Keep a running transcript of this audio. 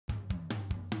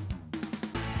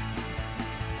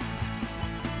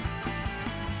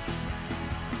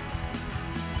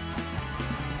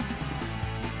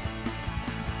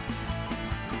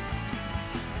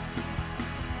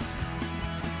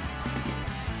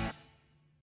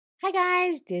Hi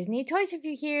guys, Disney Toys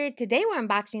Review here. Today we're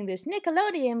unboxing this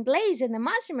Nickelodeon Blaze in the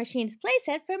Monster Machines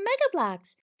playset from Mega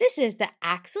Bloks. This is the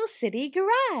Axle City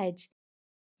Garage.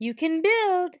 You can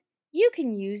build, you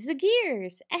can use the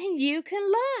gears, and you can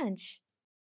launch.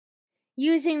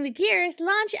 Using the gears,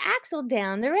 launch Axle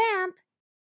down the ramp.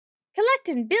 Collect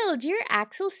and build your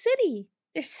Axle City.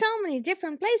 There's so many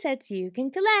different playsets you can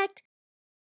collect.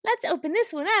 Let's open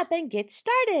this one up and get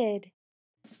started.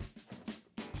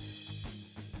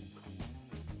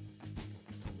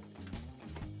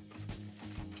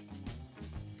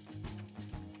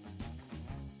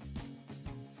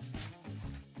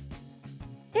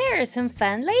 There are some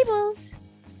fun labels.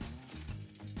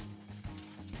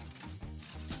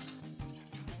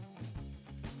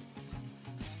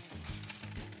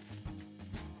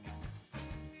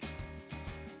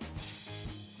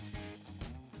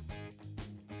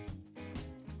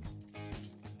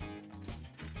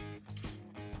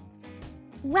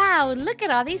 Wow, look at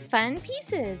all these fun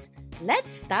pieces.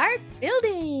 Let's start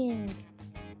building.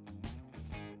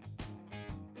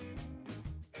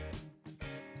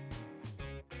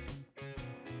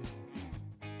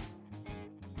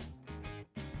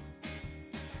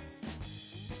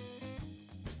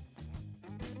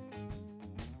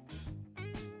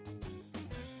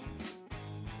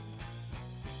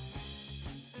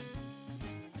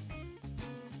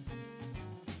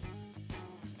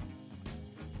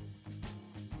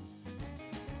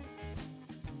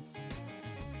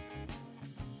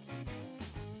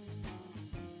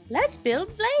 Let's build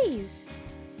Blaze.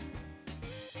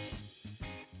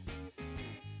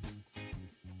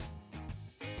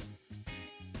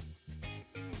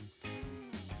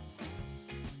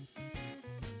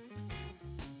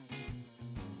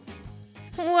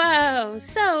 Whoa,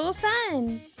 so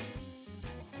fun!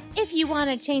 If you want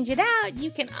to change it out,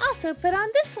 you can also put on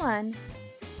this one.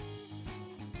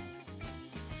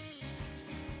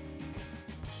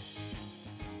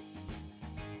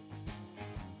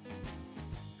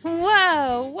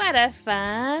 Whoa, what a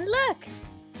fun look!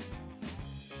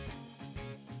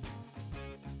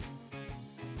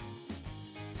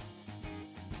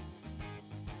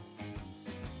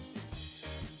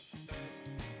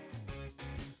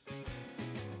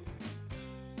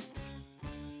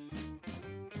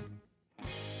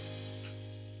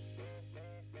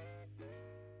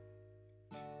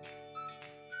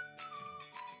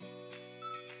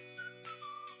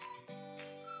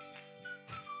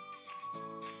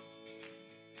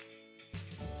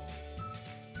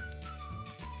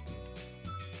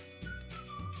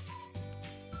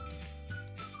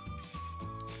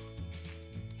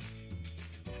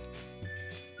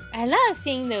 I love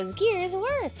seeing those gears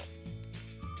work.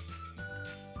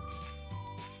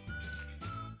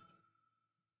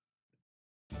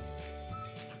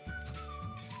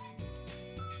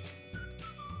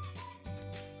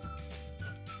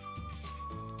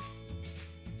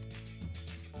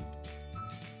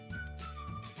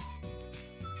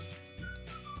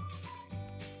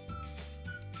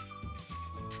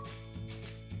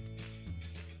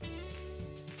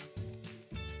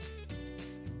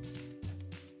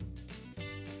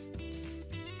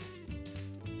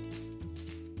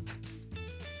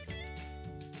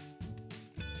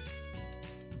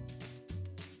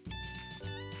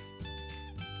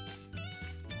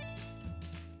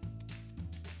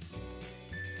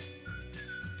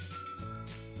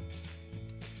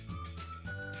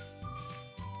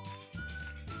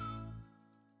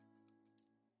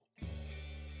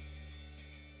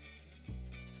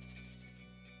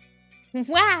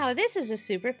 Wow, this is a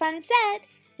super fun set.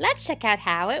 Let's check out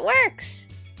how it works.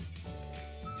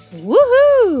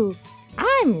 Woohoo!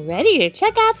 I'm ready to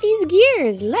check out these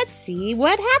gears. Let's see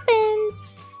what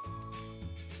happens.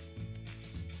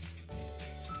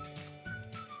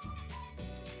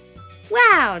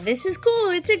 Wow, this is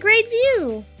cool. It's a great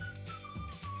view.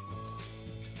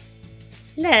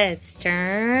 Let's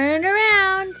turn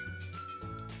around.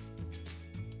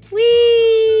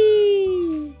 Whee!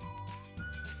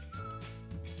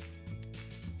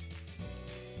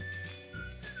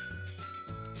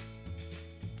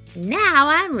 Now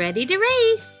I'm ready to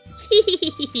race.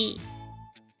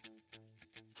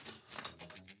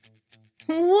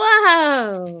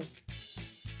 Whoa!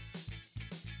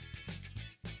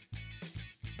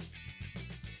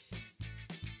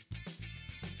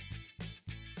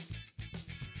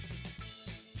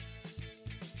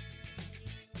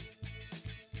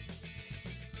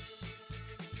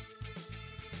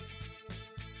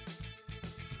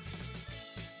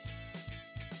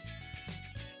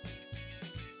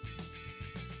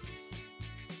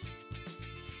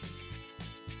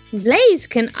 Blaze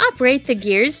can operate the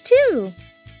gears too.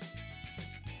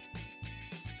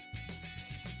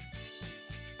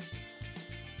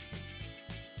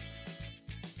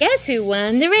 Guess who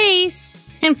won the race?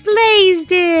 Blaze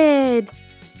did!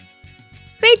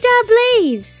 Great job,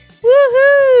 Blaze!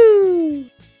 Woohoo!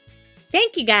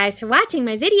 Thank you guys for watching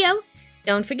my video.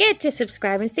 Don't forget to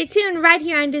subscribe and stay tuned right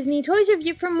here on Disney Toys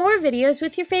Review for more videos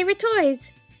with your favorite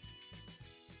toys.